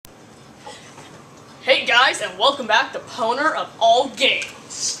Hey guys, and welcome back to pwner of all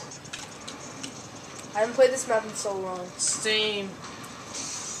games. I haven't played this map in so long. Same.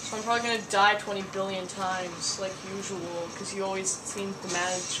 So I'm probably gonna die 20 billion times, like usual, because you always seem to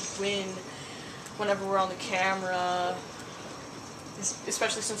manage to win whenever we're on the camera.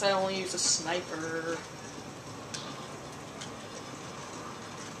 Especially since I only use a sniper.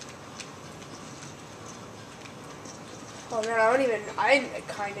 Oh man, I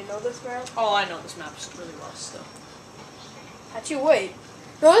kind of know this map. Oh, I know this map really well still. Actually, wait.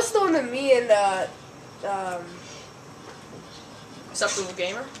 No, this is the one that me and, Acceptable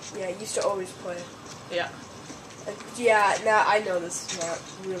Gamer? yeah, used to always play. Yeah. Yeah, now I know this map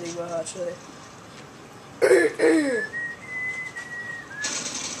really well, actually. Did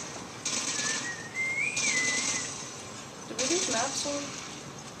we do maps on?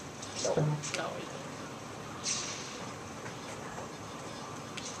 No. No, we didn't.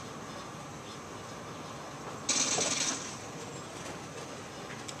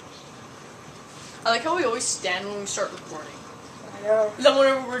 I like how we always stand when we start recording. I know. Then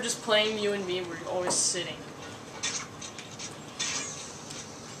whenever we're just playing, you and me, we're always sitting.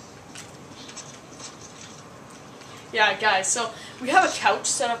 Yeah, guys, so we have a couch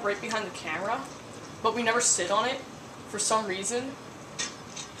set up right behind the camera, but we never sit on it for some reason.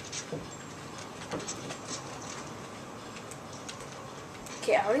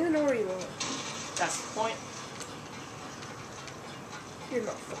 Okay, I don't even know where you are. That's the point. You're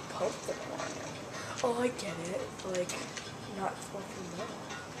not supposed to know where I am. Oh, I get it. Like, not fucking know.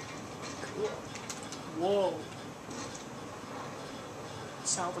 Cool. Whoa.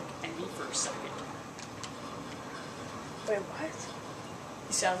 Sounds like Emmy for a second. Wait, what?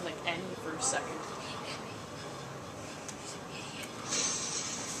 He sounded like Emmy for a second.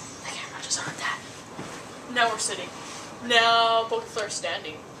 The camera just heard that. Now we're sitting. Now both are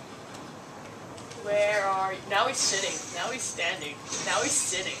standing. Where are you? Now he's sitting. Now he's standing. Now he's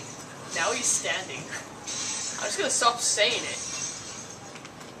sitting. Now he's standing. I'm just gonna stop saying it.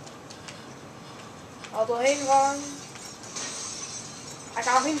 Although, hang on. I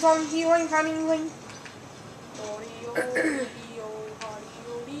got things on healing, honey.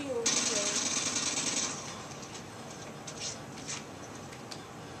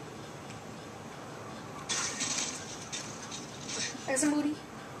 I got some booty.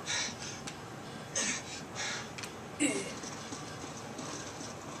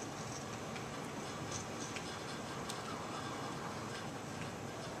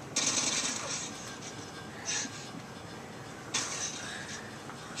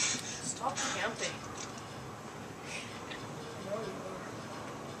 Stop camping. I know you are.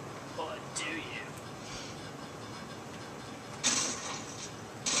 But do you?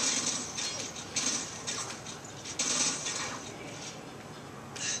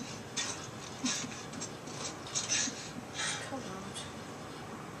 Come on.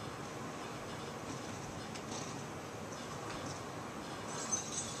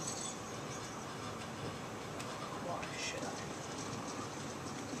 Why should I?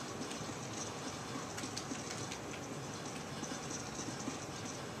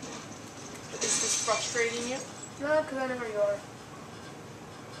 Is this frustrating you? No, because I know where you are.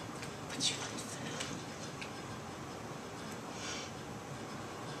 But you like that.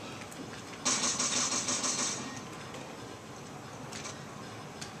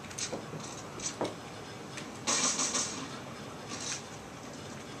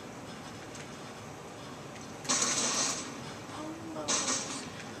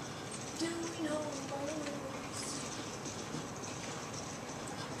 Do we know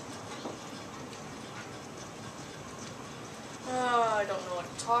I don't know what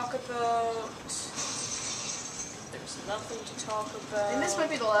to talk about. There's nothing to talk about. And this might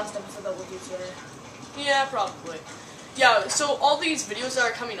be the last episode that we'll do today. Yeah, probably. Yeah, so all these videos that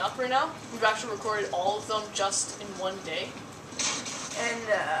are coming up right now, we've actually recorded all of them just in one day. And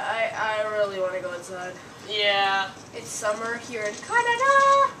I really want to go outside. Yeah. It's summer here in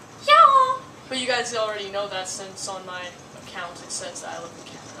Canada. Yeah. But you guys already know that since on my account it says that I live in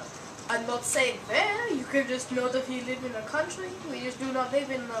Canada. I'm not saying there. You could just know that we live in a country. We just do not live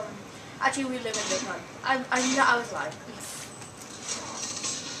in Actually, we live in Japan. I was lying.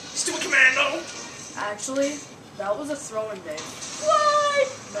 Stupid commando! Actually, that was a throwing day. What?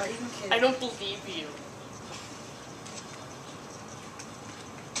 Not even kidding. I don't believe you.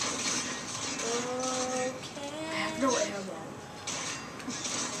 I have no ammo.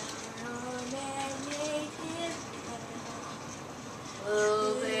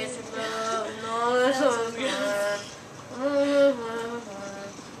 No, this one's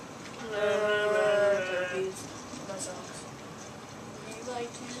turkeys. My socks. We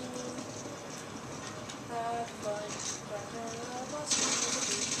like to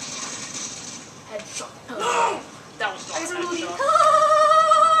Headshot. No! That was not I guess a I'm moving. headshot.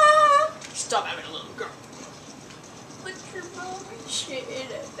 Stop having a little girl. Put your mom in shit.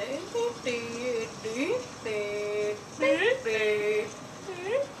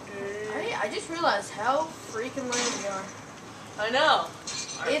 I just realized how freaking lame we are. I know.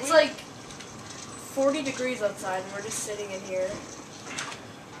 It's like 40 degrees outside and we're just sitting in here.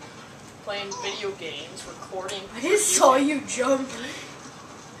 Playing video games, recording. I just saw you jump.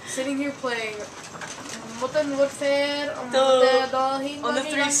 Sitting here playing On the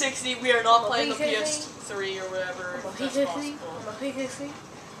 360, we are not playing the PS3 or whatever. If that's possible.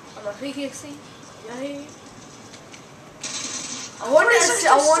 I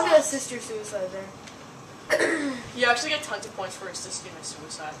wanted to assist your suicide there. You actually get tons of points for assisting a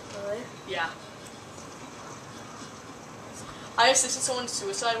suicide. Really? Yeah. I assisted someone's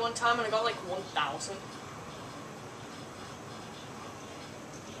suicide one time and I got like 1,000.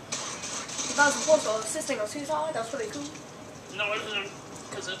 1,000 points for assisting a suicide? That's pretty cool. No, it isn't.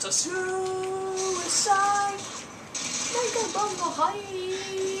 Because it's a suicide. Make a bumble high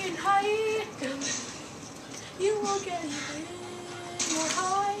and high. You will get even more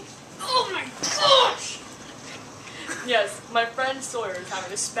high. Oh my gosh! Yes, my friend Sawyer is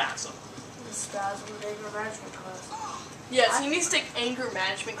having a spasm. The spasm in anger management class. Yes, he needs to take anger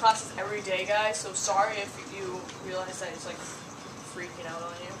management classes every day, guys. So sorry if you realize that he's like freaking out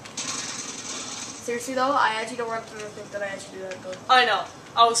on you. Seriously though, I actually don't want them to think that I actually do that good. I know.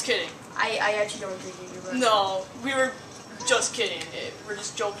 I was kidding. I actually don't think you do that. No, we were just kidding. We're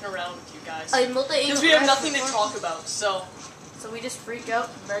just joking around with you guys. Because we have nothing to talk about, so. So we just freak out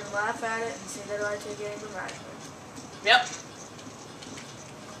and then laugh at it and say that I take anger management. Yep.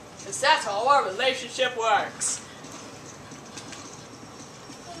 Because that's how our relationship works.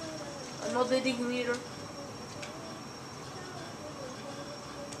 I'm not dating you either.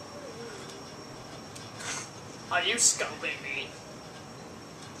 Are you scoping me?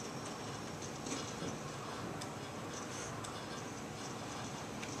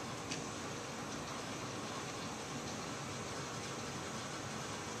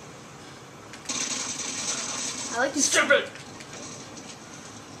 I like to Stupid!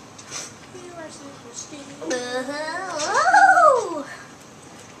 You are super stupid. Oh!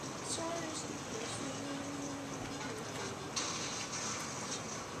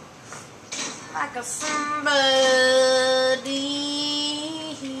 Like a somebody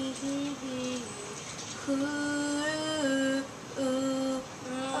who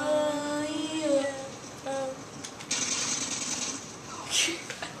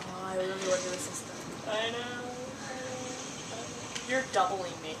I really want to do a system. I know. You're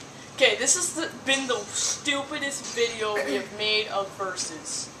doubling me. Okay, this has been the stupidest video we have made of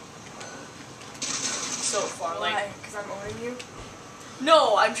versus so far. Why? Like, Because I'm owning you?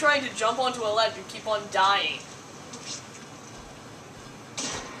 no, I'm trying to jump onto a ledge and keep on dying.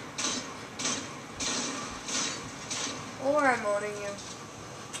 Or I'm owning you.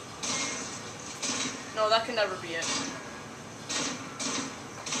 No, that can never be it.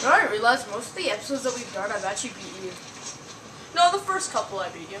 You know, I realized most of the episodes that we've done, I've actually beat you. No, the first couple I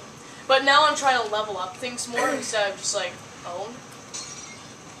beat you. But now I'm trying to level up things more instead of just like own.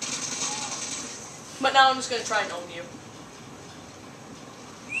 But now I'm just gonna try and own you.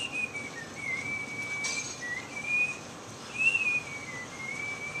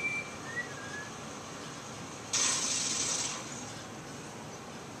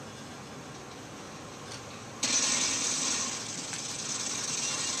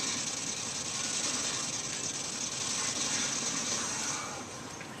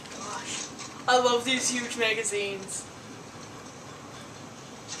 I love these huge magazines.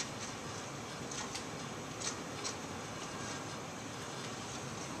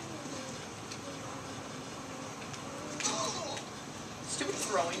 Stupid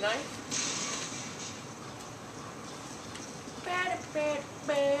throwing knife.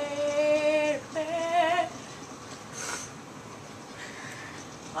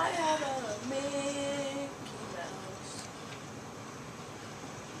 I have a Mickey Mouse.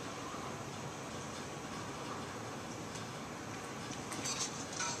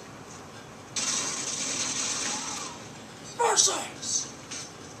 Versus.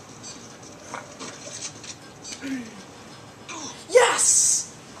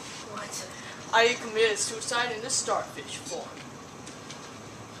 Yes! What? I committed suicide in the starfish form.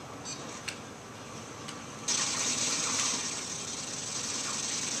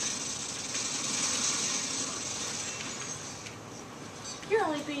 You're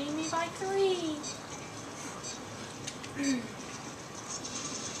only beating me by 3.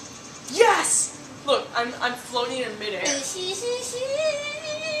 Yes! Look, I'm floating in midair.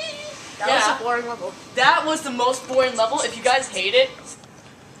 That Yeah. was a boring level. That was the most boring level. If you guys hate it,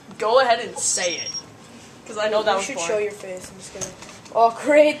 go ahead and say it. Because I know that was You should boring. show your face. I'm just kidding. Oh,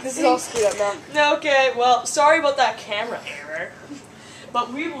 great. This is all screwed up now. Okay, well, sorry about that camera error.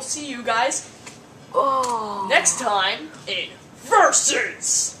 But we will see you guys Oh. next time in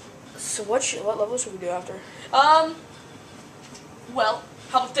Versus. So what level should we do after? Well,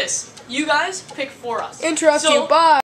 how about this? You guys pick for us. Interrupt So- you. Bye.